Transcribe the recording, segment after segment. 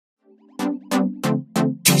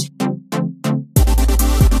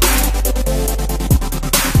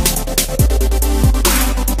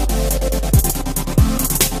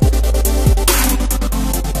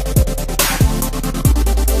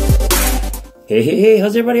Hey,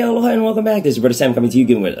 how's everybody? Aloha and welcome back. This is Bruddah Sam coming to you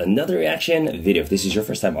again with another reaction video. If this is your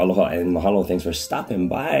first time, aloha and mahalo. Thanks for stopping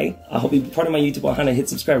by. I hope you're part of my YouTube Ohana. Hit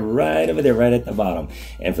subscribe right over there, right at the bottom.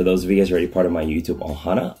 And for those of you guys already part of my YouTube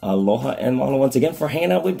Ohana, aloha and mahalo once again for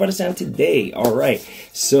hanging out with Bruddah Sam today. All right,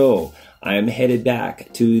 so I'm headed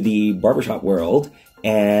back to the barbershop world.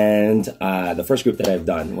 And the first group that I've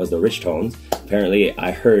done was the Rich Tones. Apparently,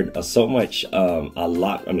 I heard so much, a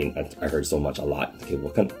lot. I mean, I heard so much, a lot. Okay,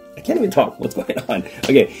 I can't even talk. What's going on?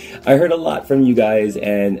 Okay, I heard a lot from you guys,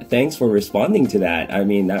 and thanks for responding to that. I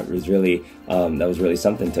mean, that was really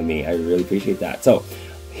something to me. I really appreciate that. So,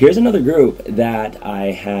 here's another group that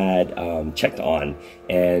I had checked on,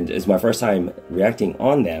 and it's my first time reacting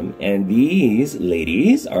on them. And these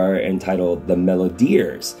ladies are entitled the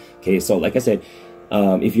Melodeers. Okay, so like I said.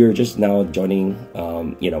 If you're just now joining,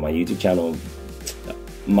 you know, my YouTube channel,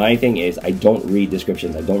 my thing is I don't read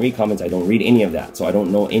descriptions, I don't read comments, I don't read any of that. So I don't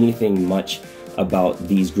know anything much about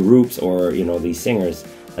these groups or, you know, these singers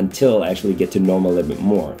until I actually get to know them a little bit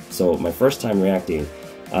more. So my first time reacting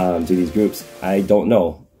to these groups, I don't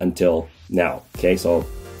know until now. Okay, so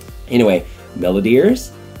anyway,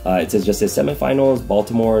 Melodeers, it just says semifinals,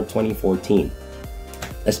 Baltimore 2014.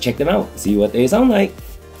 Let's check them out, see what they sound like.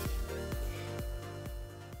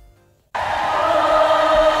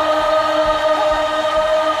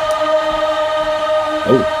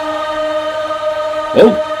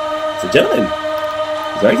 Oh, it's a gentleman.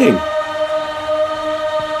 He's writing.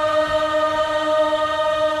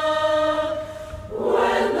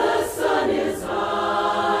 When the sun is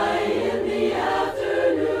high in the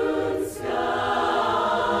afternoon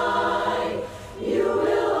sky, you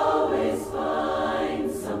will always find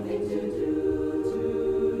something to do.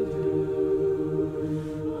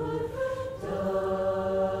 But the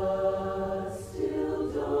dusk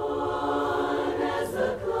till dawn as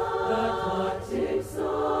the clock ticks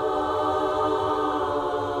on,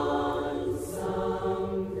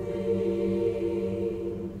 something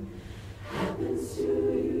happens to you.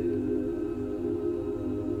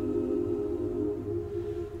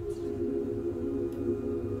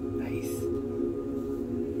 Nice.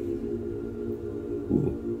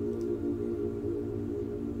 Ooh.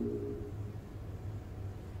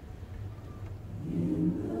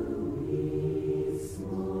 In the wee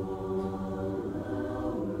small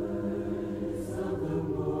hours of the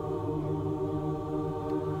morning,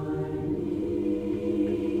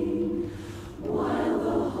 while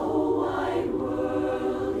the whole wide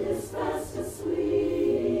world is fast asleep,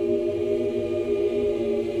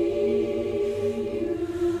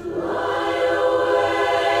 lie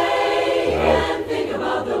awake and think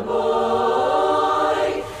about the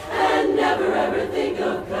boy, and never ever think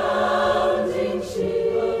of counting sheep.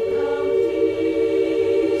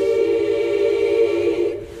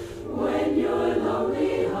 When your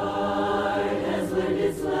lonely heart has learned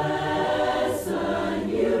its lesson,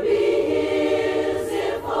 you'd be his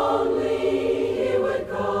if only he would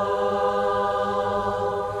call.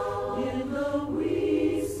 In the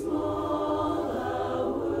wee small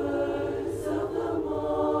hours of the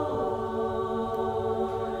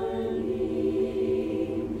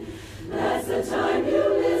morning, that's the time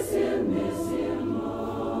you miss him most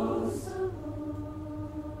of all.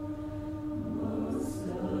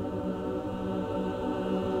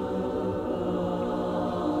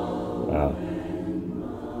 Wow.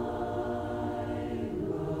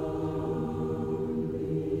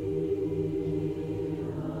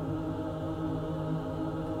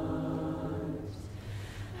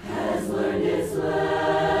 Has learned its lesson,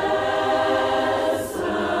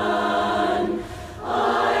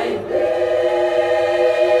 I've been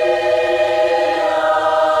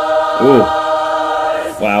Ooh.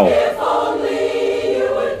 yours. Wow. If only you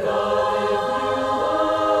would go.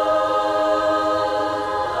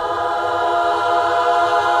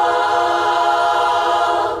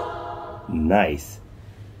 Nice.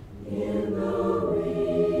 In the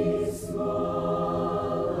wee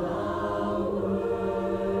small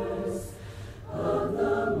hours of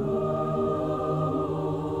the morning,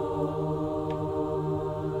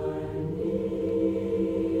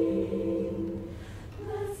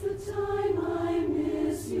 that's the time I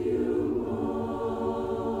miss you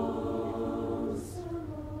most of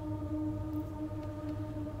all.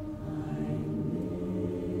 I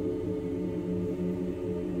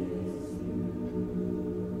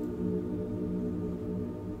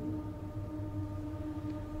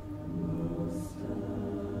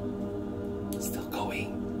Still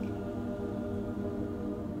going.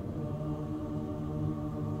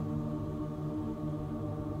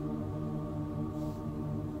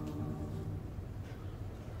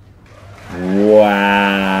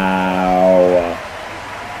 Wow.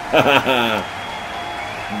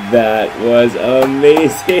 That was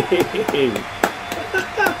amazing.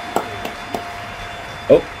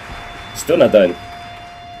 Oh, still not done.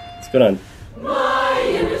 What's going on? My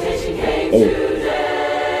invitation came Oh,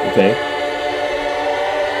 today. okay.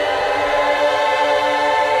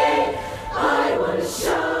 I want to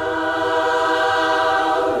shout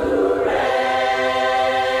hooray.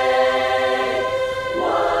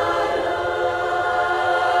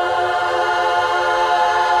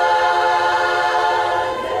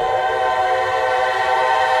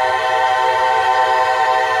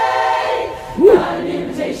 What got an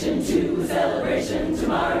invitation to a celebration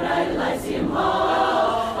tomorrow night at Lyceum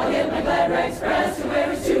Hall. I'll get my glad rags pressed and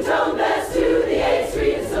wear his two-tone vest to the 8th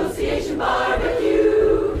Street Association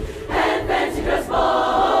barbecue and fancy dress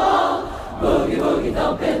ball. Boogie woogie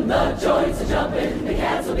thumping, the joints are jumping, the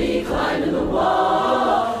cats will be climbing the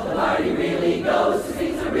wall. The party really goes, the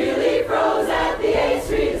things are really froze at the 8th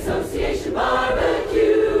Street Association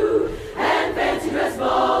barbecue and fancy dress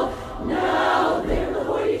ball. Now they're the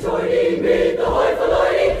hoity-toity, meet the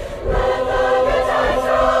hoi-polloi. Let the good times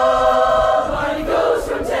roll. The party goes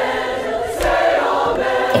from 10 till they say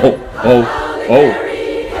amen. Oh.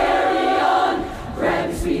 Carry on. Grab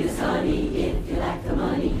your sweetest honey if you lack the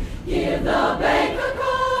money. Give the bank a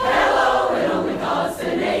call. Hello, it only costs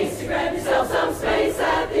an ace to grab yourself some space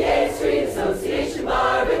at the 8th Street Association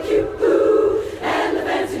barbecue. And the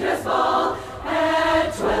fancy dress ball.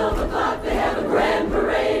 At 12 o'clock they have a grand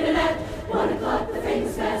parade, and at 1 o'clock the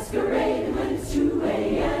famous masquerade. And when it's 2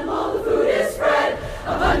 a.m. all the food is spread.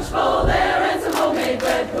 A punch bowl there and some homemade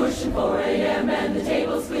bread. Pushing 4 a.m. and the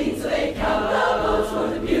table's clean, so they count the votes for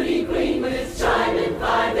the beauty queen. When it's chiming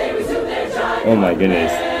 5 they resume their jive. Oh my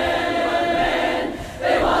goodness.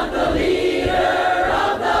 They want the leader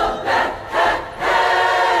of the band.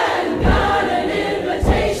 Got an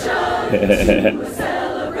invitation to a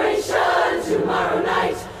celebration tomorrow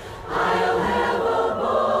night. I'll have a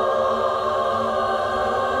ball.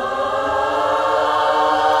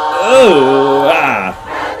 Oh, ah.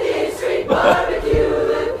 At the 8th Street barbecue,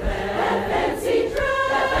 that fancy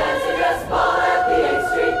dress ball at the 8th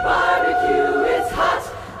Street barbecue. It's hot,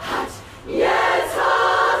 hot, yeah, it's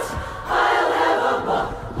hot. I'll have a ball.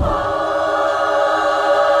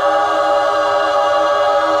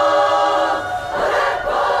 That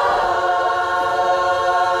ball.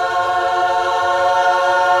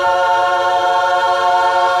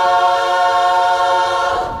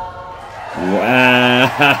 Wow.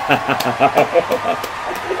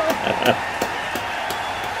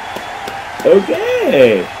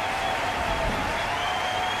 Okay.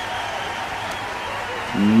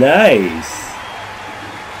 Nice.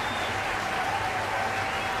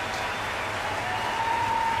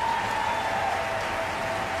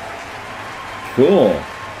 Cool.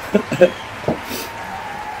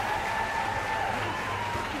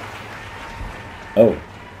 Oh.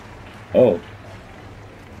 Oh.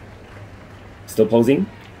 Still posing?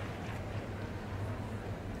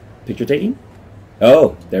 Picture taking?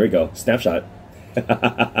 Oh, there we go. Snapshot.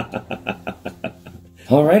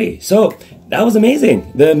 Alrighty, so that was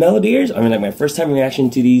amazing. The Melodeers, I mean, like my first time reaction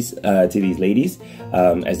to these ladies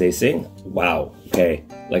as they sing. Wow. Okay,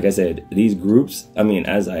 like I said, these groups. I mean,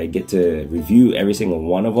 as I get to review every single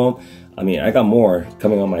one of them, I mean, I got more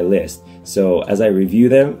coming on my list. So as I review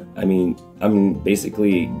them, I mean, I'm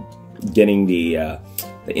basically getting the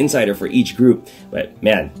insider for each group. But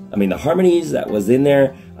man, I mean, the harmonies that was in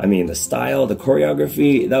there, I mean, the style, the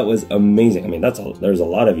choreography, that was amazing. I mean, there's a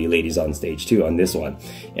lot of you ladies on stage too on this one.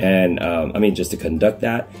 And I mean, just to conduct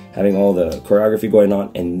that, having all the choreography going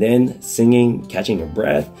on and then singing, catching your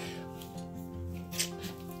breath.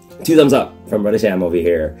 2 thumbs up from Bruddah Sam over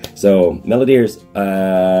here. So Melodeers,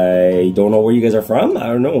 I don't know where you guys are from. I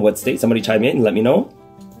don't know what state. Somebody chime in and let me know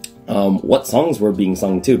what songs were being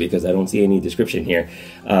sung too, because I don't see any description here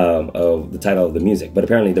of the title of the music. But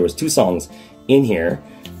apparently there was 2 songs in here.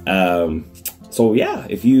 So yeah,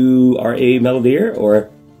 if you are a Melodeer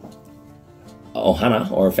or ohana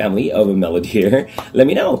or family of a Melodeer, let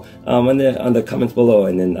me know on the comments below,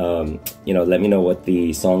 and then you know, let me know what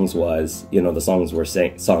the songs was. You know, the songs were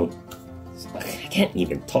sung. I can't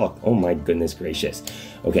even talk. Oh my goodness gracious.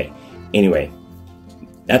 Okay. Anyway,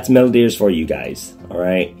 that's Melodeers for you guys. All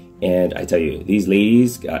right. And I tell you, these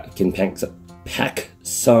ladies can pack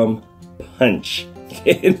some punch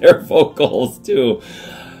in their vocals too.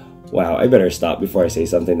 Wow, I better stop before I say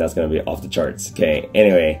something that's gonna be off the charts. Okay,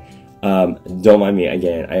 anyway, don't mind me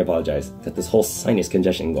again. I apologize. Got this whole sinus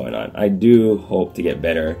congestion going on. I do hope to get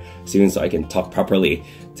better soon so I can talk properly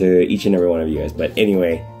to each and every one of you guys. But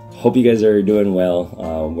anyway, hope you guys are doing well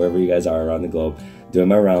wherever you guys are around the globe. Doing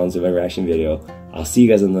my rounds with my reaction video. I'll see you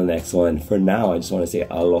guys in the next one. For now, I just want to say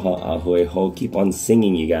aloha, ahoy, ho. Keep on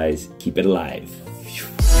singing, you guys. Keep it alive. Phew.